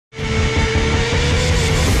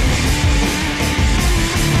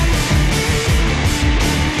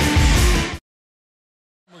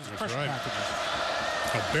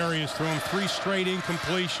Murray has thrown 3 straight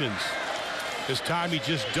incompletions. This time he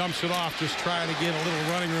just dumps it off, just trying to get a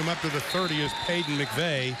little running room up to the 30 as Peyton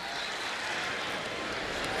McVeigh.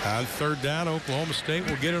 On 3rd down, Oklahoma State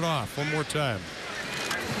will get it off one more time.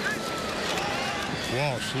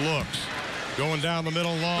 Walsh looks. Going down the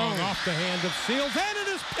middle long, off the hand of Seals, and it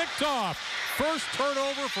is picked off. First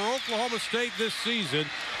turnover for Oklahoma State this season.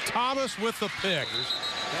 Thomas with the pick.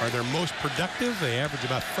 Are their most productive. They average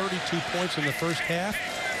about 32 points in the first half.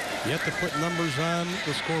 Yet to put numbers on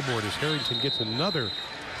the scoreboard as Harrington gets another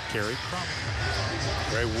carry.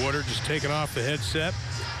 Ray Woodard just taking off the headset.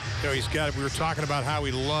 You know, he's got, we were talking about how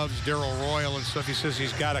he loves Darrell Royal and stuff. He says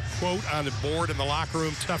he's got a quote on the board in the locker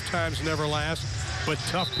room, tough times never last, but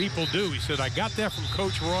tough people do. He said, I got that from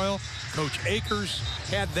Coach Royal. Coach Akers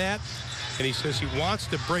had that. And he says he wants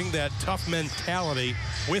to bring that tough mentality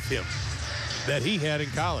with him that he had in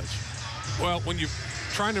college. Well, when you're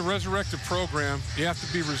trying to resurrect a program, you have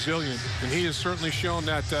to be resilient, and he has certainly shown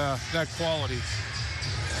that that quality.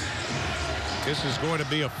 This is going to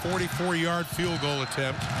be a 44-yard field goal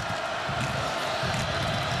attempt.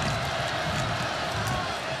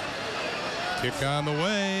 Kick on the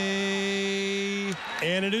way,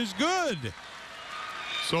 and it is good.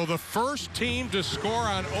 So the first team to score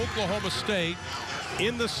on Oklahoma State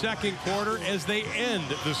in the second quarter as they end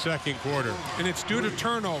the second quarter. And it's due to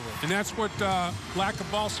turnover, and that's what lack of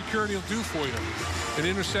ball security will do for you. An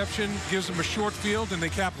interception gives them a short field, and they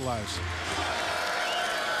capitalize.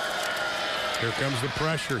 Here comes the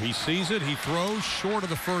pressure. He sees it. He throws short of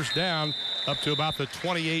the first down up to about the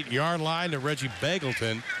 28-yard line to Reggie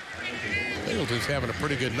Bagleton. Bagleton's having a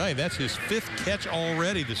pretty good night. That's his 5th catch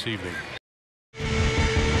already this evening.